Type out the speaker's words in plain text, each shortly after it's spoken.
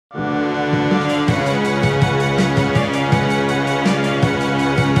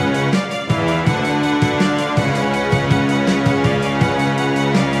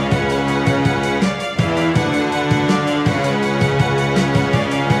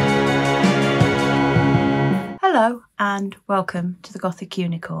Hello and welcome to the Gothic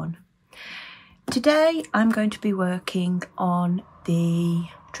Unicorn. Today I'm going to be working on the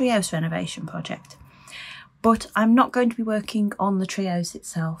treehouse renovation project, but I'm not going to be working on the treehouse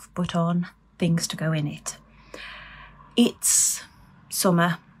itself, but on things to go in it. It's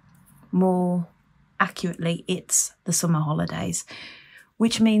summer, more accurately it's the summer holidays,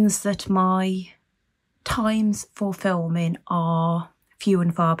 which means that my times for filming are few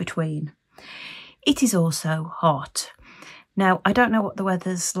and far between. It is also hot. Now, I don't know what the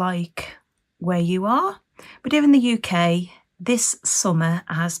weather's like where you are, but here in the UK, this summer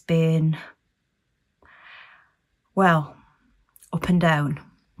has been, well, up and down.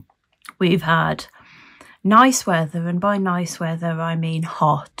 We've had nice weather, and by nice weather, I mean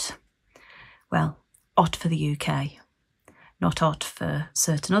hot. Well, hot for the UK. Not hot for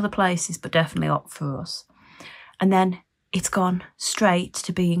certain other places, but definitely hot for us. And then it's gone straight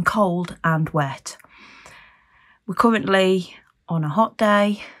to being cold and wet. We're currently on a hot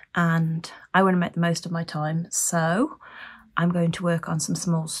day and I want to make the most of my time, so I'm going to work on some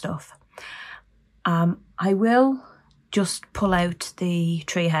small stuff. I will just pull out the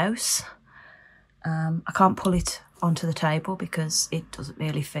treehouse. I can't pull it onto the table because it doesn't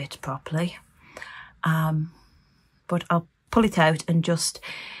really fit properly. But I'll pull it out and just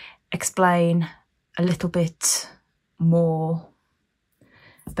explain a little bit more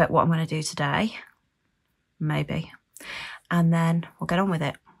about what I'm going to do today, maybe, and then we'll get on with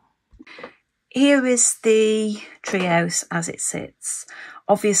it. Here is the treehouse as it sits.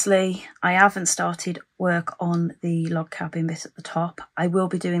 Obviously, I haven't started work on the log cabin bit at the top. I will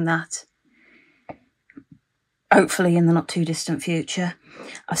be doing that hopefully in the not too distant future.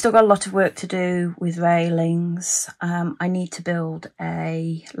 I've still got a lot of work to do with railings. I need to build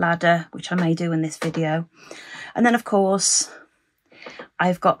a ladder, which I may do in this video. And then, of course,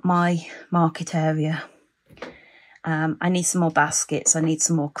 I've got my market area. I need some more baskets. I need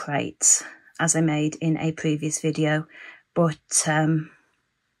some more crates, as I made in a previous video. But I'll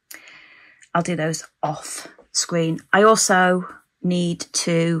do those off screen. I also need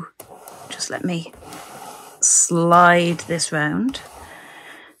to, just let me slide this round.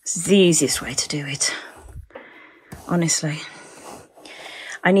 This is the easiest way to do it, honestly.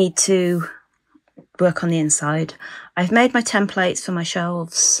 I need to work on the inside. I've made my templates for my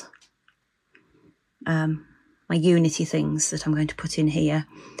shelves, my Unity things that I'm going to put in here,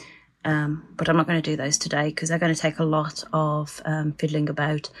 but I'm not going to do those today because they're going to take a lot of fiddling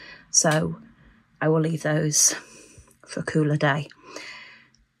about, so I will leave those for a cooler day.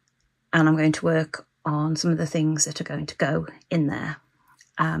 And I'm going to work on some of the things that are going to go in there.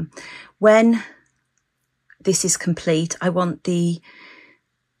 When this is complete, I want it's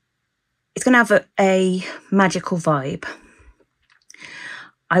going to have a magical vibe.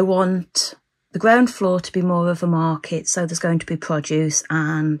 I want the ground floor to be more of a market, so there's going to be produce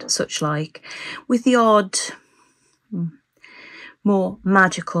and such like, with the odd more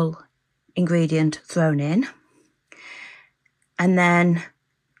magical ingredient thrown in. And then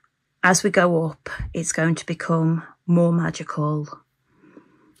as we go up, it's going to become more magical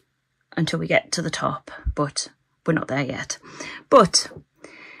until we get to the top, but we're not there yet. But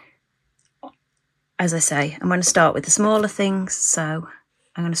as I say, I'm going to start with the smaller things, so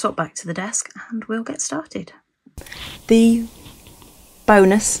I'm going to swap back to the desk and we'll get started. The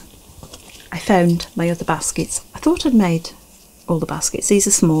bonus, I found my other baskets. I thought I'd made all the baskets. These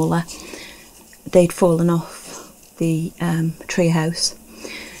are smaller. They'd fallen off the treehouse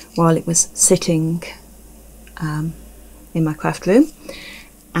while it was sitting in my craft room,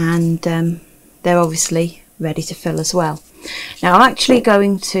 and they're obviously ready to fill as well. Now I'm actually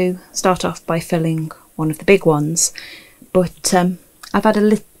going to start off by filling one of the big ones, but I've had a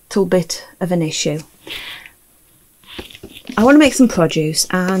little bit of an issue. I want to make some produce,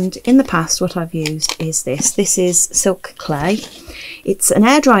 and in the past what I've used is this. This is silk clay. It's an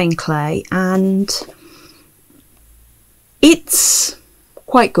air drying clay and it's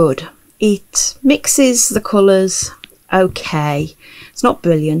quite good. It mixes the colours okay. It's not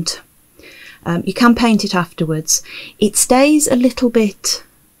brilliant. You can paint it afterwards. It stays a little bit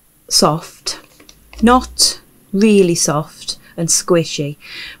soft, not really soft and squishy,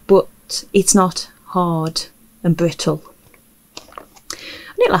 but it's not hard and brittle.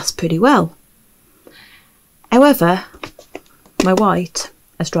 And it lasts pretty well. However, my white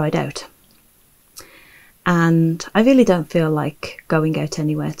has dried out, and I really don't feel like going out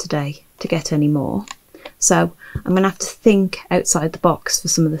anywhere today to get any more. So I'm going to have to think outside the box for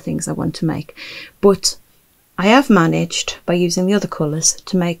some of the things I want to make. But I have managed, by using the other colours,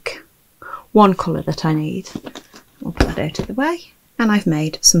 to make one colour that I need. I'll put that out of the way. And I've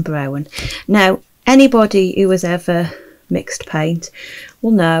made some brown. Now, Anybody who has ever mixed paint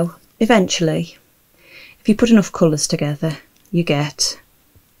will know eventually if you put enough colours together you get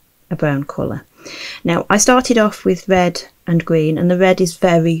a brown colour. Now I started off with red and green, and the red is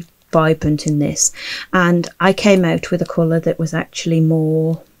very vibrant in this, and I came out with a colour that was actually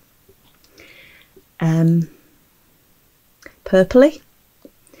more purpley,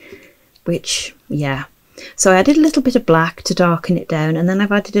 which, yeah, so I added a little bit of black to darken it down, and then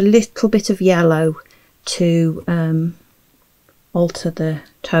I've added a little bit of yellow to alter the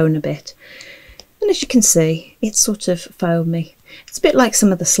tone a bit. And as you can see, it's sort of foamy. It's a bit like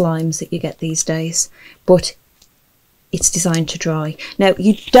some of the slimes that you get these days, but it's designed to dry. Now,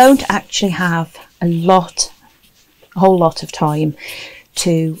 you don't actually have a whole lot of time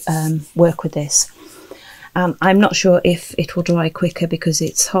to work with this. I'm not sure if it will dry quicker because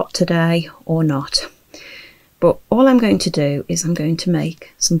it's hot today or not. But all I'm going to do is I'm going to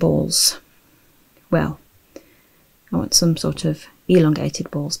make some balls. Well, I want some sort of elongated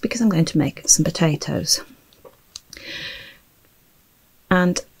balls because I'm going to make some potatoes.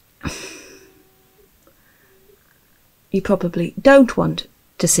 And you probably don't want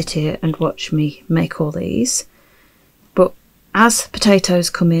to sit here and watch me make all these, but as potatoes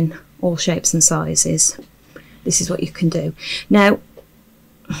come in all shapes and sizes, this is what you can do. Now,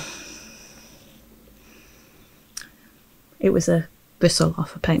 it was a bristle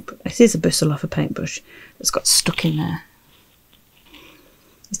off a paintbrush. It is a bristle off a paintbrush that's got stuck in there.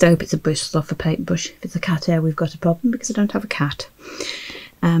 I hope it's a bristle off a paintbrush. If it's a cat hair, we've got a problem because I don't have a cat.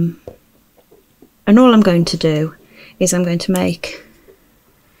 And all I'm going to do is I'm going to make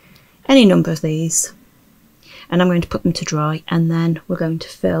any number of these, and I'm going to put them to dry, and then we're going to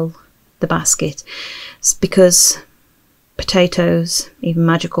fill the basket. It's because potatoes, even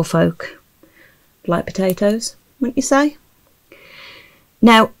magical folk, like potatoes, wouldn't you say?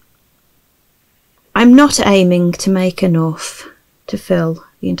 Now, I'm not aiming to make enough to fill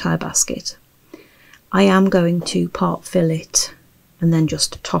the entire basket. I am going to part fill it and then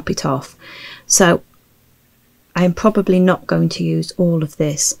just top it off. So I am probably not going to use all of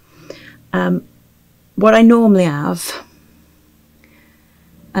this. What I normally have,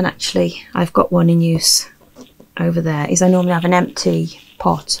 and actually I've got one in use over there, is I normally have an empty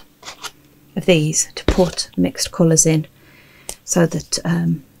pot of these to put mixed colours in so that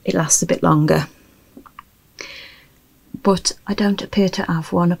it lasts a bit longer. But I don't appear to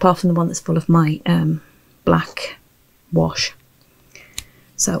have one apart from the one that's full of my black wash.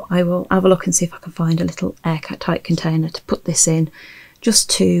 So I will have a look and see if I can find a little airtight container to put this in, just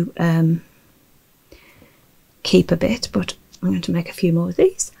to keep a bit. But I'm going to make a few more of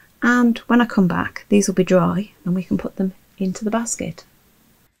these, and when I come back these will be dry and we can put them into the basket.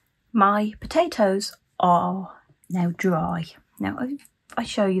 My potatoes are now dry. Now if I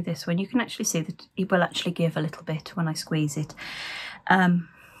show you this one, you can actually see that it will actually give a little bit when I squeeze it. It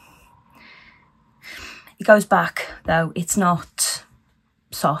goes back though, it's not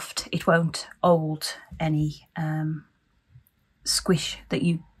soft, it won't hold any squish that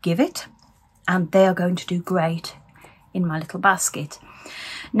you give it, and they are going to do great in my little basket.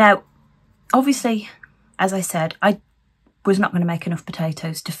 Now obviously, as I said, I was not going to make enough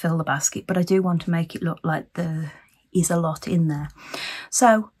potatoes to fill the basket, but I do want to make it look like there is a lot in there,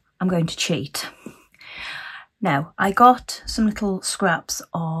 so I'm going to cheat. Now I got some little scraps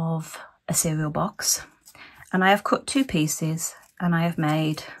of a cereal box, and I have cut 2 pieces and I have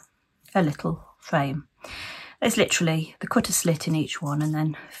made a little frame. There's literally the cut a slit in each one and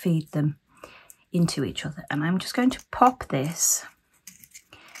then feed them into each other, and I'm just going to pop this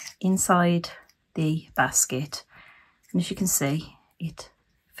inside the basket, and as you can see it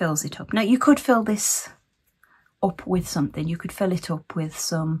fills it up. Now you could fill this up with something. You could fill it up with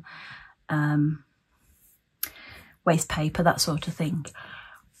some waste paper, that sort of thing,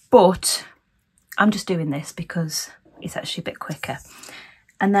 but I'm just doing this because it's actually a bit quicker.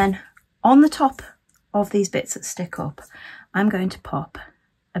 And then on the top of these bits that stick up, I'm going to pop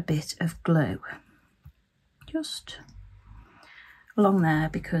a bit of glue just along there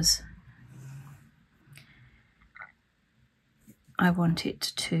because I want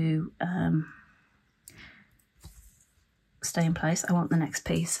it to stay in place. I want the next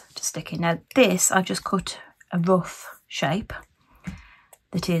piece to stick in. Now this, I've just cut a rough shape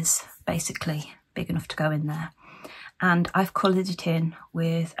that is basically big enough to go in there, and I've coloured it in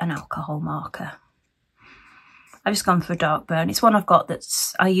with an alcohol marker. I've just gone for a dark brown. It's one I've got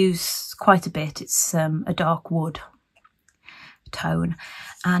that's I use quite a bit. It's a dark wood tone,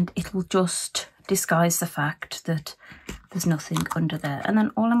 and it will just disguise the fact that there's nothing under there. And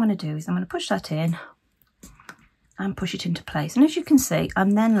then all I'm going to do is I'm going to push that in and push it into place, and as you can see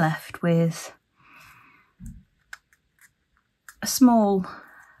I'm then left with a small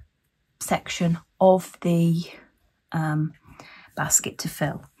section of the basket to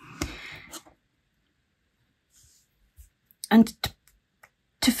fill. And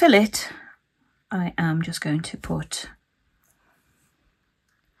to fill it, I am just going to put,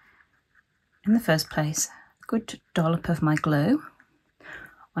 in the first place, a good dollop of my glue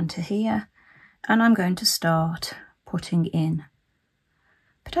onto here, and I'm going to start putting in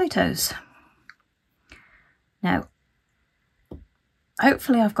potatoes. Now,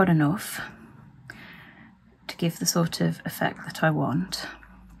 hopefully I've got enough to give the sort of effect that I want.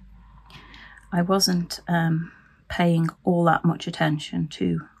 I wasn't paying all that much attention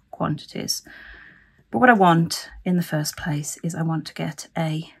to quantities, but what I want in the first place is I want to get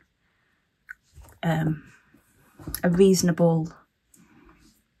a reasonable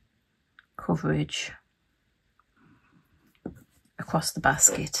coverage across the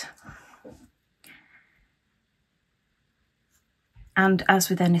basket. And as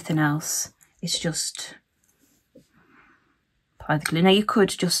with anything else, it's just apply the glue. Now you could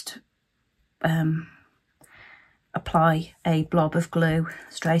just apply a blob of glue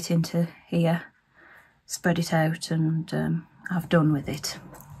straight into here, spread it out and have done with it.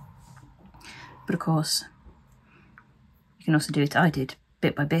 But of course, you can also do it, I did,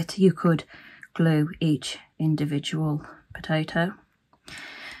 bit by bit. You could glue each individual potato.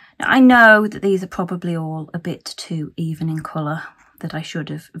 Now, I know that these are probably all a bit too even in colour, that I should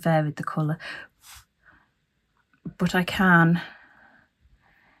have varied the colour, but I can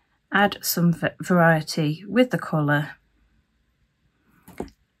add some variety with the colour.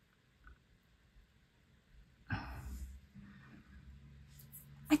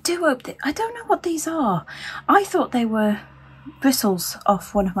 I do hope that, I don't know what these are. I thought they were bristles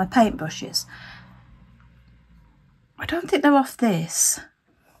off one of my paintbrushes. I don't think they're off this,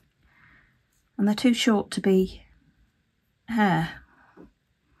 and they're too short to be hair.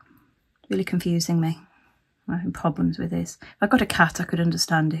 Really confusing me. I'm having problems with this. If I got a cat, I could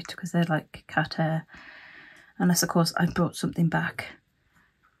understand it because they're like cat hair, unless of course I brought something back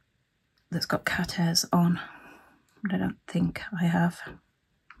that's got cat hairs on, but I don't think I have.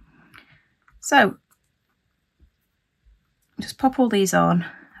 So just pop all these on,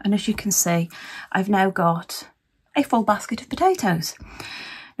 and as you can see, I've now got a full basket of potatoes.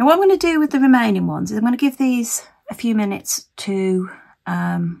 Now what I'm going to do with the remaining ones is I'm going to give these a few minutes to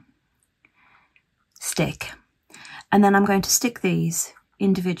stick, and then I'm going to stick these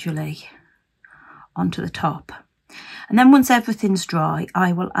individually onto the top, and then once everything's dry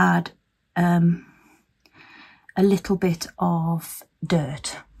I will add a little bit of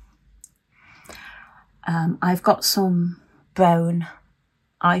dirt. I've got some brown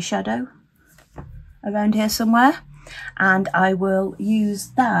eyeshadow around here somewhere, and I will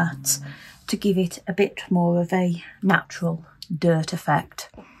use that to give it a bit more of a natural dirt effect.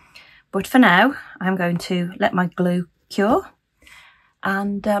 But for now, I'm going to let my glue cure,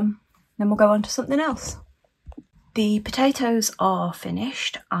 and then we'll go on to something else. The potatoes are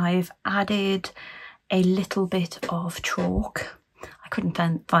finished. I've added a little bit of chalk. I couldn't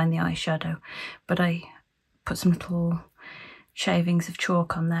find the eyeshadow, but I put some little shavings of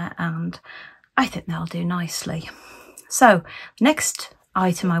chalk on there, and I think they'll do nicely. So the next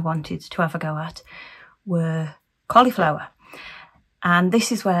item I wanted to have a go at were cauliflower, and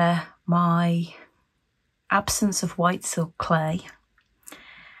this is where my absence of white silk clay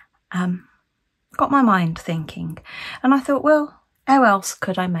got my mind thinking, and I thought, well, how else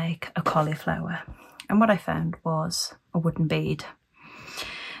could I make a cauliflower? And what I found was a wooden bead.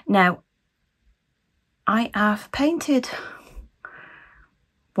 Now, I have painted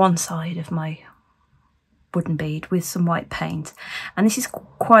one side of my wooden bead with some white paint, and this is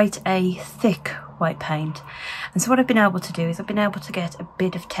quite a thick white paint, and so what I've been able to do is I've been able to get a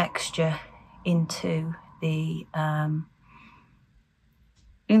bit of texture into the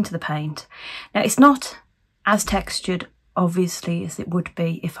paint. Now it's not as textured obviously as it would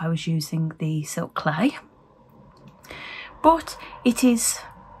be if I was using the silk clay, but it is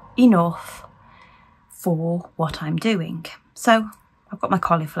enough for what I'm doing. So I've got my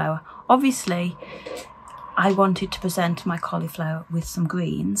cauliflower. Obviously I wanted to present my cauliflower with some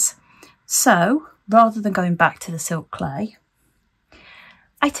greens, so rather than going back to the silk clay,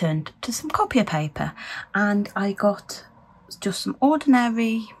 I turned to some copier paper, and I got just some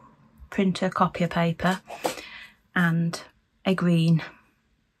ordinary printer copier paper and a green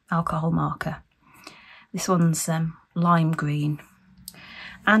alcohol marker. This one's lime green,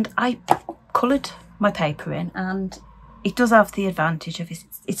 and I coloured my paper in, and it does have the advantage of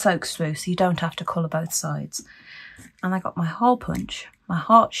it soaks through, so you don't have to colour both sides. And I got my hole punch, my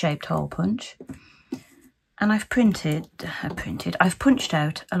heart-shaped hole punch, and I've punched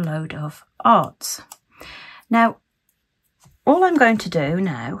out a load of arts. Now, all I'm going to do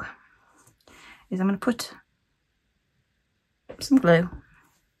now is I'm going to put some glue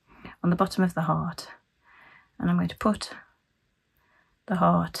on the bottom of the heart, and I'm going to put the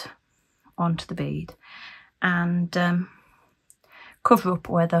heart onto the bead and cover up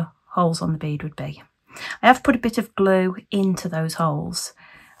where the holes on the bead would be. I have put a bit of glue into those holes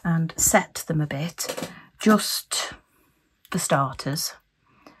and set them a bit, just for starters.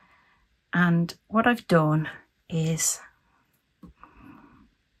 And what I've done is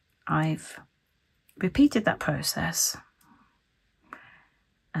I've repeated that process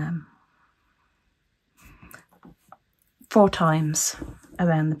 4 times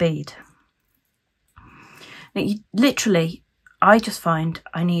around the bead. Now, I just find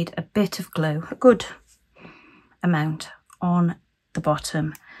I need a bit of glue, a good amount, on the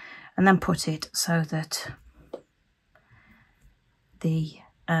bottom, and then put it so that the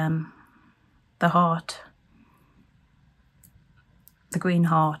heart, the green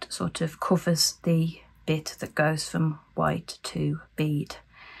heart, sort of covers the bit that goes from white to bead.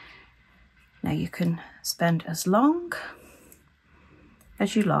 Now, you can spend as long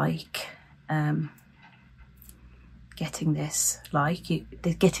as you like getting this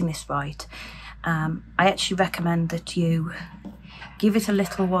right. I actually recommend that you give it a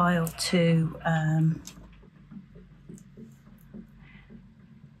little while to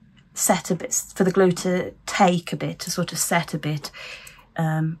set a bit, for the glue to take a bit, to sort of set a bit,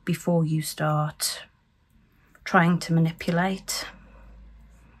 before you start trying to manipulate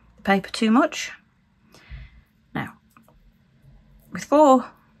the paper too much. Now, with 4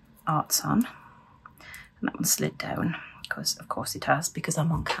 arts on, and that one slid down, because of course it has, because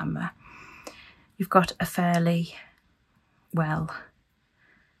I'm on camera, you've got a fairly well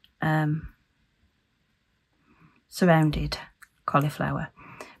surrounded cauliflower,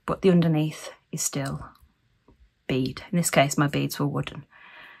 but the underneath is still bead. In this case, my beads were wooden.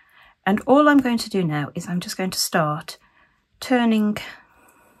 And all I'm going to do now is I'm just going to start turning the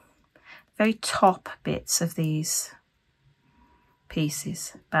very top bits of these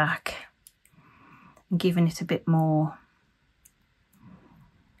pieces back and giving it a bit more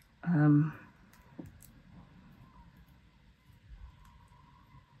a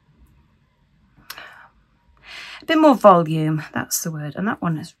bit more volume, that's the word. And that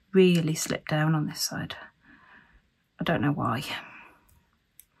one has really slipped down on this side. I don't know why.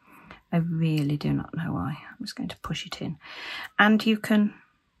 I really do not know why. I'm just going to push it in. And you can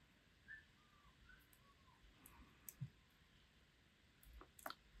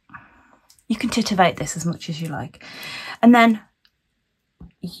titivate this as much as you like. And then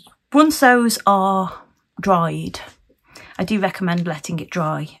once those are dried, I do recommend letting it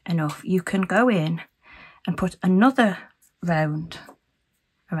dry enough. You can go in and put another round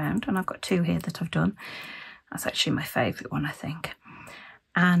around, and I've got 2 here that I've done. That's actually my favourite one, I think.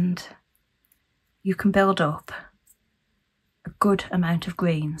 And you can build up a good amount of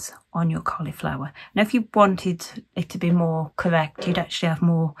greens on your cauliflower. Now, if you wanted it to be more correct, you'd actually have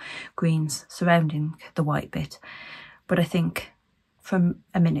more greens surrounding the white bit. But I think from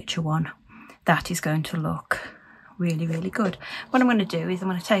a miniature one, that is going to look really, really good. What I'm going to do is I'm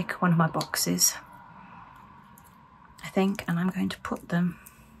going to take one of my boxes, I think, and I'm going to put them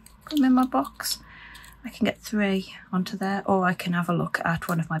in my box. I can get 3 onto there, or I can have a look at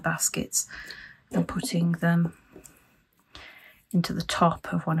one of my baskets and putting them into the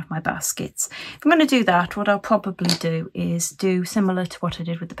top of one of my baskets. If I'm going to do that, what I'll probably do is do similar to what I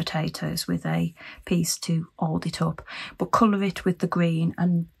did with the potatoes, with a piece to hold it up, but colour it with the green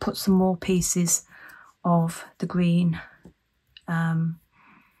and put some more pieces of the green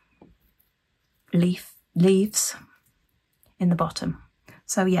leaves in the bottom.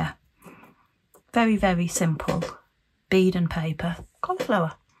 So yeah, very, very simple bead and paper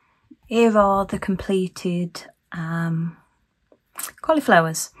cauliflower. Here are the completed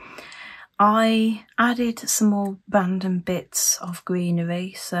cauliflowers. I added some more random bits of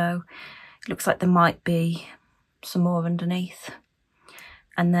greenery, so it looks like there might be some more underneath.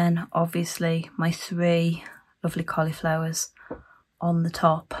 And then obviously my 3 lovely cauliflowers on the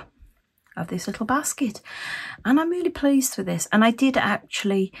top of this little basket. And I'm really pleased with this. And I did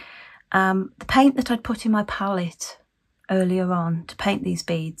actually, the paint that I'd put in my palette earlier on to paint these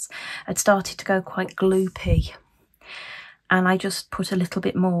beads had started to go quite gloopy. And I just put a little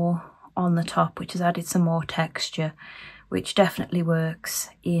bit more on the top, which has added some more texture, which definitely works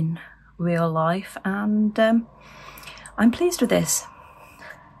in real life. And I'm pleased with this.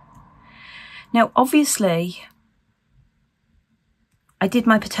 Now, obviously, I did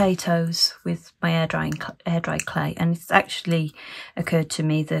my potatoes with my air dried clay, and it's actually occurred to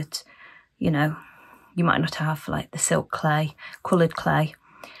me that, you know, you might not have like the silk clay, coloured clay.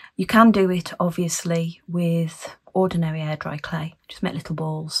 You can do it obviously with ordinary air dry clay. Just make little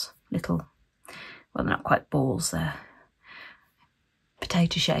balls, well, they're not quite balls, they're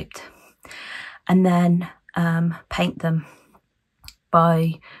potato shaped, and then paint them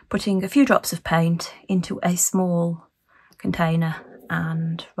by putting a few drops of paint into a small container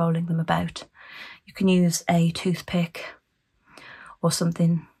and rolling them about. You can use a toothpick or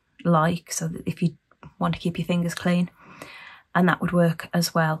something like, so that if you want to keep your fingers clean, and that would work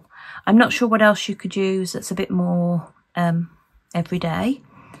as well. I'm not sure what else you could use that's a bit more everyday,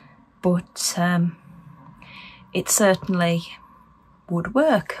 but it certainly would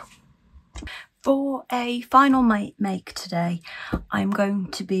work. For a final make today, I'm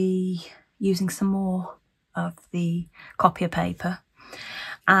going to be using some more of the copier paper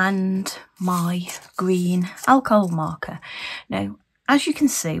and my green alcohol marker. Now, as you can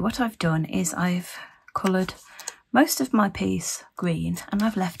see, what I've done is I've coloured most of my piece green and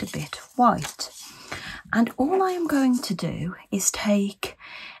I've left a bit white. And all I am going to do is take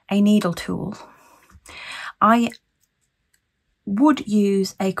a needle tool. I would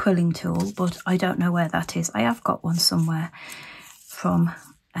use a quilling tool, but I don't know where that is. I have got one somewhere from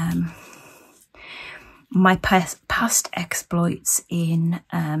my past exploits in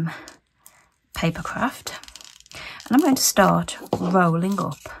papercraft. And I'm going to start rolling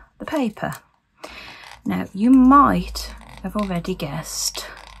up the paper. Now, you might have already guessed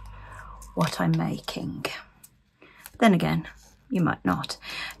what I'm making. But then again, you might not.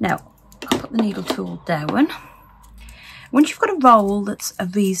 Now, I'll put the needle tool down. Once you've got a roll that's a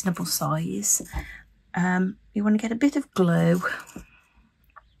reasonable size, you want to get a bit of glue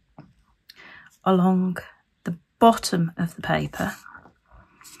along the bottom of the paper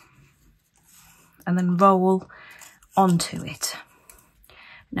and then roll onto it.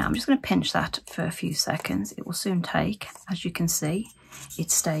 Now I'm just going to pinch that for a few seconds. It will soon take. As you can see,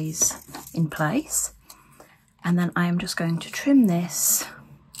 it stays in place. And then I am just going to trim this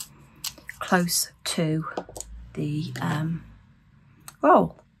close to the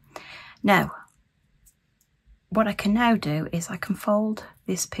roll. Now, what I can now do is I can fold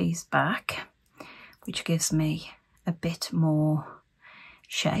this piece back, which gives me a bit more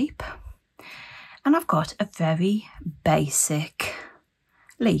shape. And I've got a very basic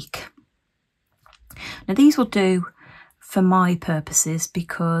leek. Now these will do for my purposes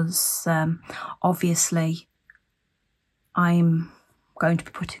because obviously I'm going to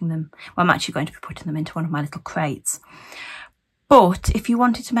be putting them, well, I'm actually going to be putting them into one of my little crates. But if you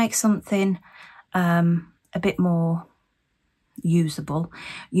wanted to make something a bit more usable,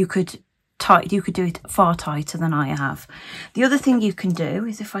 you could do it far tighter than I have. The other thing you can do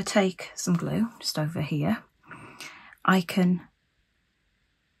is, if I take some glue just over here, I can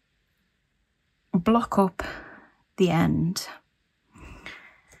block up the end,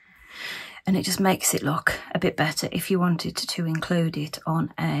 and it just makes it look a bit better. If you wanted to include it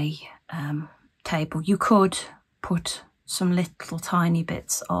on a table, you could put some little tiny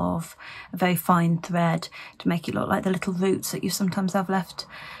bits of a very fine thread to make it look like the little roots that you sometimes have left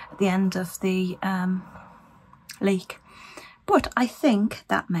at the end of the leek. But I think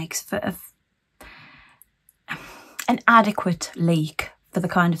that makes for an adequate leek for the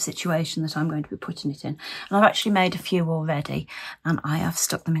kind of situation that I'm going to be putting it in. And I've actually made a few already, and I have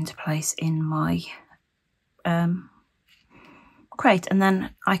stuck them into place in my crate, and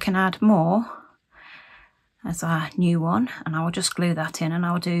then I can add more as a new one, and I will just glue that in, and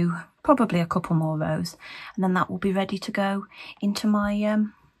I'll do probably a couple more rows, and then that will be ready to go into my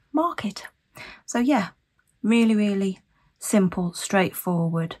market. So yeah, really, really simple,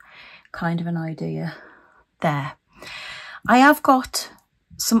 straightforward kind of an idea there. I have got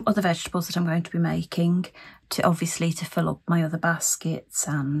some other vegetables that I'm going to be making to fill up my other baskets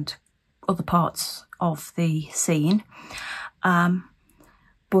and other parts of the scene.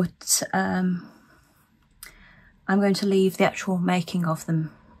 But I'm going to leave the actual making of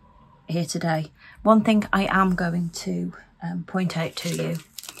them here today. One thing I am going to point out to you,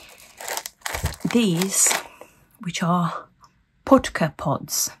 these, which are putka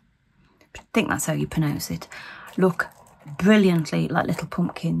pods, I think that's how you pronounce it, look brilliantly like little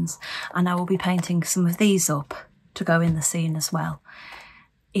pumpkins, and I will be painting some of these up to go in the scene as well.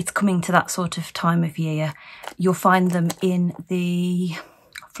 It's coming to that sort of time of year. You'll find them in the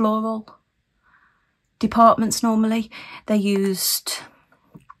floral departments normally. They're used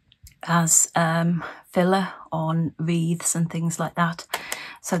as filler on wreaths and things like that,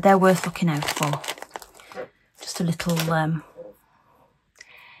 so they're worth looking out for. Just a little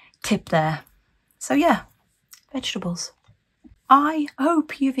tip there. So yeah, vegetables. I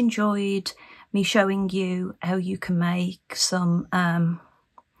hope you've enjoyed me showing you how you can make some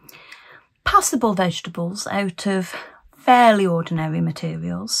passable vegetables out of fairly ordinary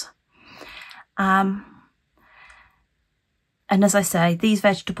materials. And as I say, these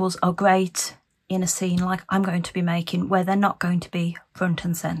vegetables are great in a scene like I'm going to be making, where they're not going to be front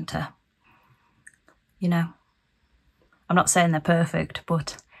and centre. You know, I'm not saying they're perfect,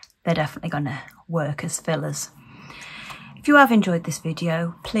 but they're definitely going to work as fillers. If you have enjoyed this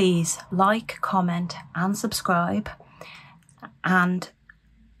video, please like, comment and subscribe, and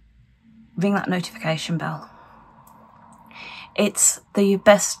ring that notification bell. It's the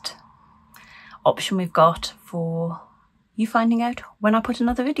best option we've got for you finding out when I put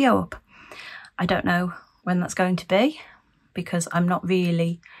another video up. I don't know when that's going to be, because I'm not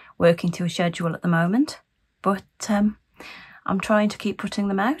really working to a schedule at the moment, but I'm trying to keep putting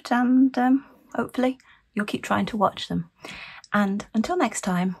them out, and hopefully you'll keep trying to watch them. And until next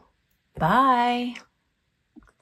time, bye.